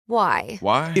Why?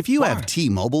 Why? If you have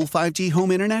T-Mobile 5G home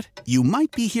internet, you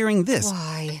might be hearing this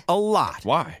Why? a lot.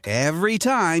 Why? Every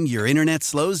time your internet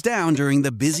slows down during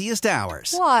the busiest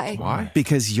hours. Why? Why?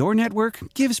 Because your network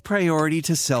gives priority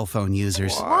to cell phone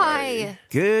users. Why?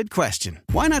 Good question.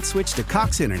 Why not switch to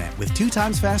Cox Internet with 2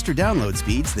 times faster download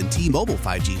speeds than T-Mobile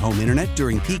 5G home internet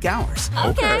during peak hours?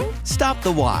 Okay. Stop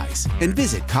the whys and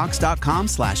visit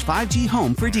cox.com/5G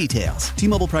home for details.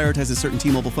 T-Mobile prioritizes certain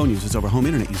T-Mobile phone users over home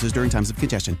internet users during times of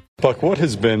congestion. Buck, what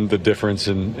has been the difference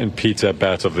in Pete's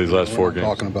at-bats of these last 4 games?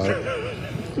 Talking about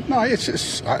it. No, it's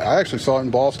just, I actually saw it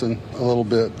in Boston a little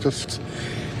bit. Just,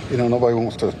 nobody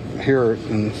wants to hear it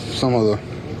in some of the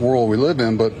world we live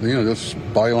in, but, just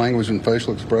body language and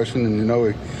facial expression, and,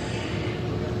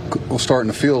 we're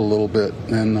starting to feel a little bit.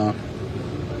 And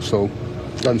so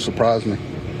it doesn't surprise me.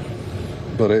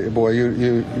 But, boy,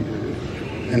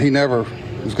 and he never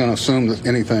is going to assume that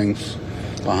anything's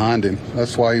behind him.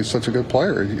 That's why he's such a good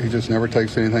player. He just never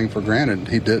takes anything for granted.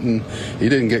 He didn't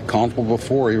get comfortable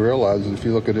before he realized it. If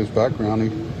you look at his background,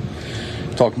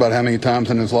 he talked about how many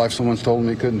times in his life someone's told him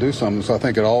he couldn't do something. So I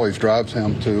think it always drives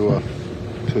him to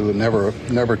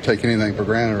never take anything for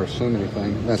granted or assume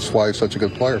anything. That's why he's such a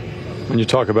good player. When you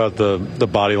talk about the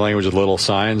body language of little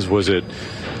signs, was it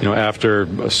after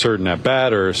a certain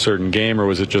at-bat or a certain game, or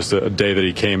was it just a day that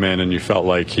he came in and you felt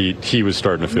like he was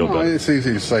starting to feel better? It's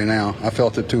easy to say now. I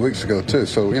felt it 2 weeks ago, too.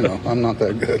 So, I'm not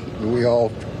that good. We all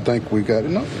think we got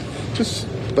it. Just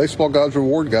baseball guys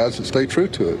reward guys that stay true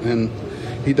to it. And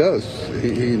he does.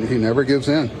 He never gives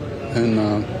in.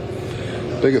 And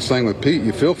biggest thing with Pete,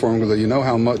 you feel for him because he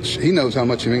knows how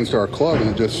much he means to our club,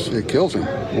 and it kills him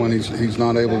when he's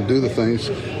not able to do the things.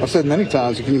 I've said many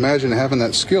times, you can imagine having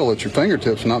that skill at your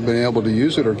fingertips and not being able to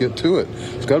use it or get to it.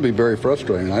 It's got to be very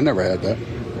frustrating. I never had that.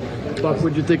 Buck,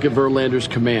 what did you think of Verlander's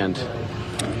command?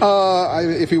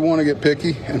 If you want to get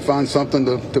picky and find something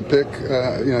to pick,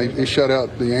 he shut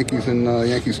out the Yankees in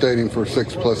Yankee Stadium for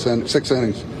 6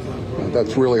 innings.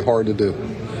 That's really hard to do.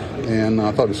 And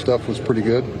I thought his stuff was pretty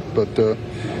good, but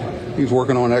he's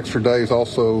working on extra days.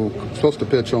 Also supposed to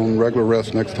pitch on regular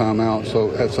rest next time out,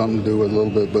 so it had something to do with it a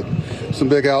little bit. But some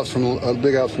big outs from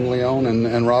Leon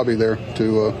and Robbie there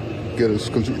to get us.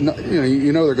 Cause, they're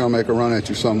going to make a run at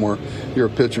you somewhere. You're a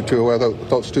pitcher too. I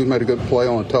thought Stu made a good play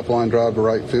on a tough line drive to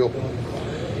right field.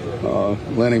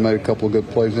 Lenny made a couple of good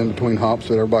plays in between hops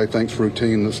that everybody thinks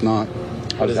routine. That's not.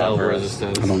 How does Alvarez?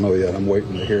 I don't know yet. I'm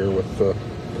waiting to hear with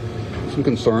some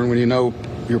concern when you know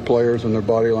your players and their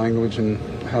body language and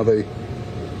how they.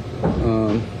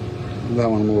 That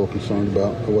one I'm a little concerned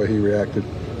about the way he reacted.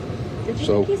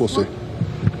 So we'll see.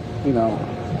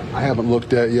 I haven't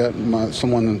looked at it yet.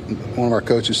 One of our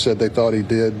coaches said they thought he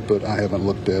did, but I haven't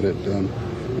looked at it.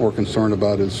 More concerned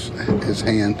about his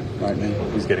hand right now.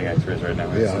 He's getting X-rays right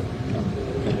now. Yeah.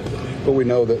 But we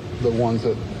know that the ones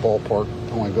at ballpark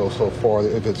only go so far.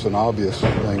 If it's an obvious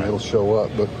thing, it'll show up.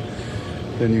 But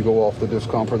then you go off the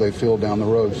discomfort they feel down the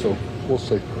road. So we'll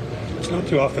see. It's not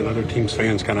too often other teams'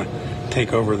 fans kind of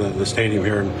take over the stadium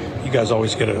here, and you guys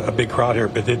always get a big crowd here.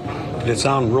 But did it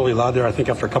sound really loud there? I think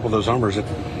after a couple of those homers, it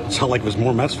sounded like it was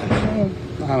more Mets fans.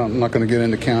 I'm not going to get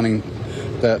into counting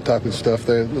that type of stuff.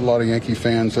 There are a lot of Yankee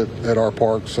fans at our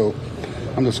park, so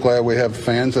I'm just glad we have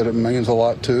fans that it means a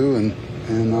lot to, and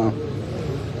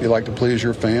you like to please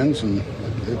your fans, and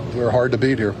they're hard to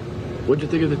beat here. What did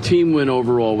you think of the team win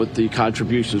overall with the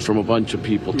contributions from a bunch of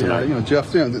people tonight? Yeah,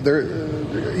 Jeff,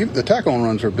 the tackle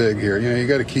runs are big here. You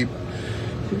got to keep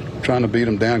trying to beat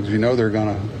them down because they're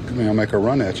going to make a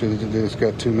run at you. They just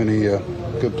got too many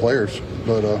good players.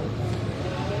 But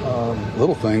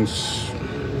little things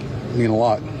mean a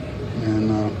lot.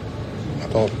 And I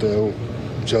thought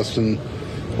Justin,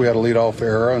 we had a leadoff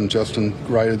era, and Justin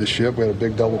righted the ship. We had a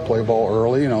big double play ball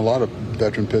early. A lot of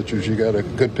veteran pitchers, you got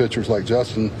good pitchers like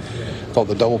Justin. Thought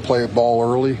the double play ball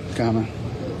early kind of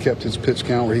kept his pitch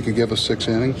count where he could give us 6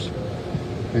 innings.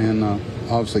 And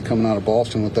obviously coming out of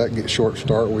Boston with that short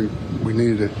start, we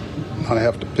needed to not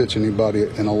have to pitch anybody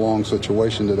in a long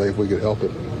situation today if we could help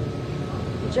it.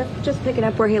 Jeff, just picking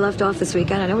up where he left off this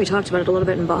weekend, I know we talked about it a little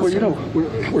bit in Boston.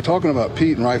 Well, we're talking about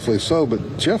Pete, and rightfully so,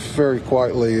 but Jeff very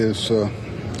quietly is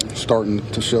starting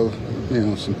to show,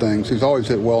 some things. He's always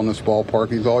hit well in this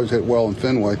ballpark. He's always hit well in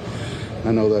Fenway.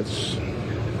 I know that's,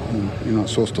 you're not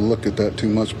supposed to look at that too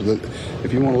much, but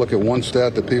if you want to look at one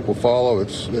stat that people follow,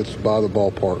 it's by the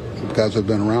ballpark. Guys have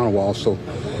been around a while, so.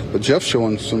 But Jeff's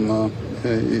showing some.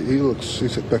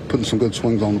 He's putting some good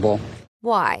swings on the ball.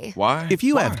 Why? Why? If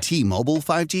you have T-Mobile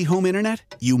 5G home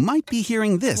internet, you might be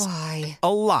hearing this Why?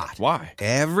 a lot. Why?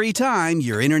 Every time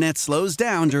your internet slows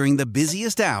down during the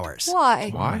busiest hours. Why?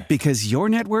 Why? Because your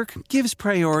network gives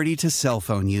priority to cell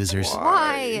phone users.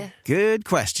 Why? Good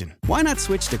question. Why not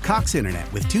switch to Cox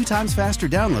Internet with 2 times faster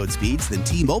download speeds than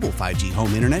T-Mobile 5G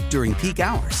home internet during peak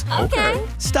hours? Okay.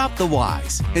 Stop the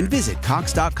whys and visit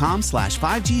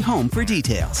cox.com/5G home for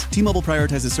details. T-Mobile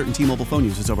prioritizes certain T-Mobile phone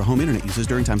users over home internet users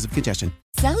during times of congestion.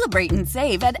 Celebrate and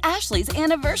save at Ashley's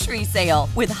Anniversary Sale.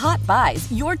 With Hot Buys,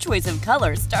 your choice of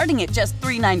colors starting at just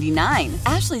 $3.99.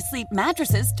 Ashley Sleep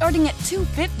mattresses starting at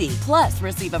 $2.50. Plus,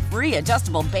 receive a free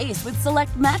adjustable base with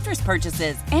select mattress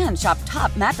purchases. And shop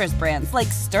top mattress brands like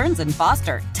Stearns &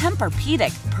 Foster,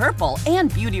 Tempur-Pedic, Purple, and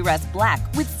Beautyrest Black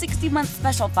with 60-month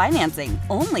special financing.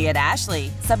 Only at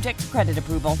Ashley. Subject to credit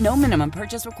approval. No minimum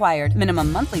purchase required.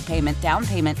 Minimum monthly payment, down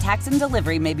payment, tax, and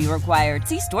delivery may be required.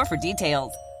 See store for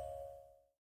details.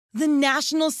 The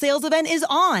national sales event is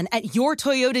on at your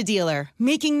Toyota dealer,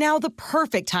 making now the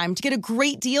perfect time to get a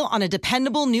great deal on a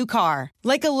dependable new car.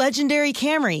 Like a legendary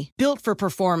Camry, built for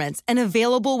performance and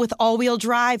available with all-wheel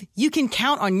drive, you can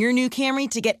count on your new Camry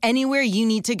to get anywhere you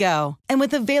need to go. And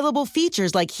with available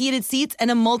features like heated seats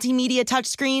and a multimedia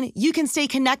touchscreen, you can stay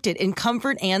connected in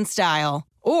comfort and style.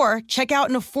 Or check out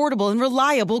an affordable and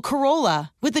reliable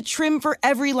Corolla with a trim for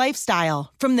every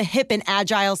lifestyle. From the hip and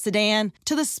agile sedan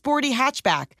to the sporty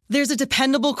hatchback, there's a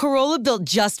dependable Corolla built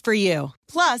just for you.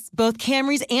 Plus, both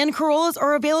Camrys and Corollas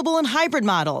are available in hybrid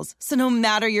models, so no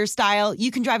matter your style,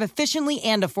 you can drive efficiently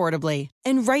and affordably.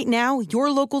 And right now, your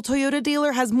local Toyota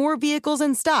dealer has more vehicles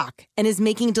in stock and is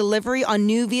making delivery on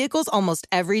new vehicles almost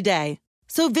every day.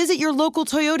 So visit your local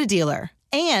Toyota dealer.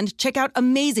 And check out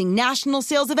amazing national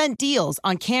sales event deals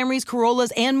on Camrys,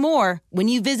 Corollas, and more when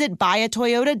you visit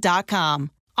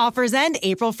buyatoyota.com. Offers end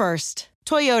April 1st.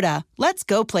 Toyota, let's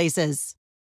go places.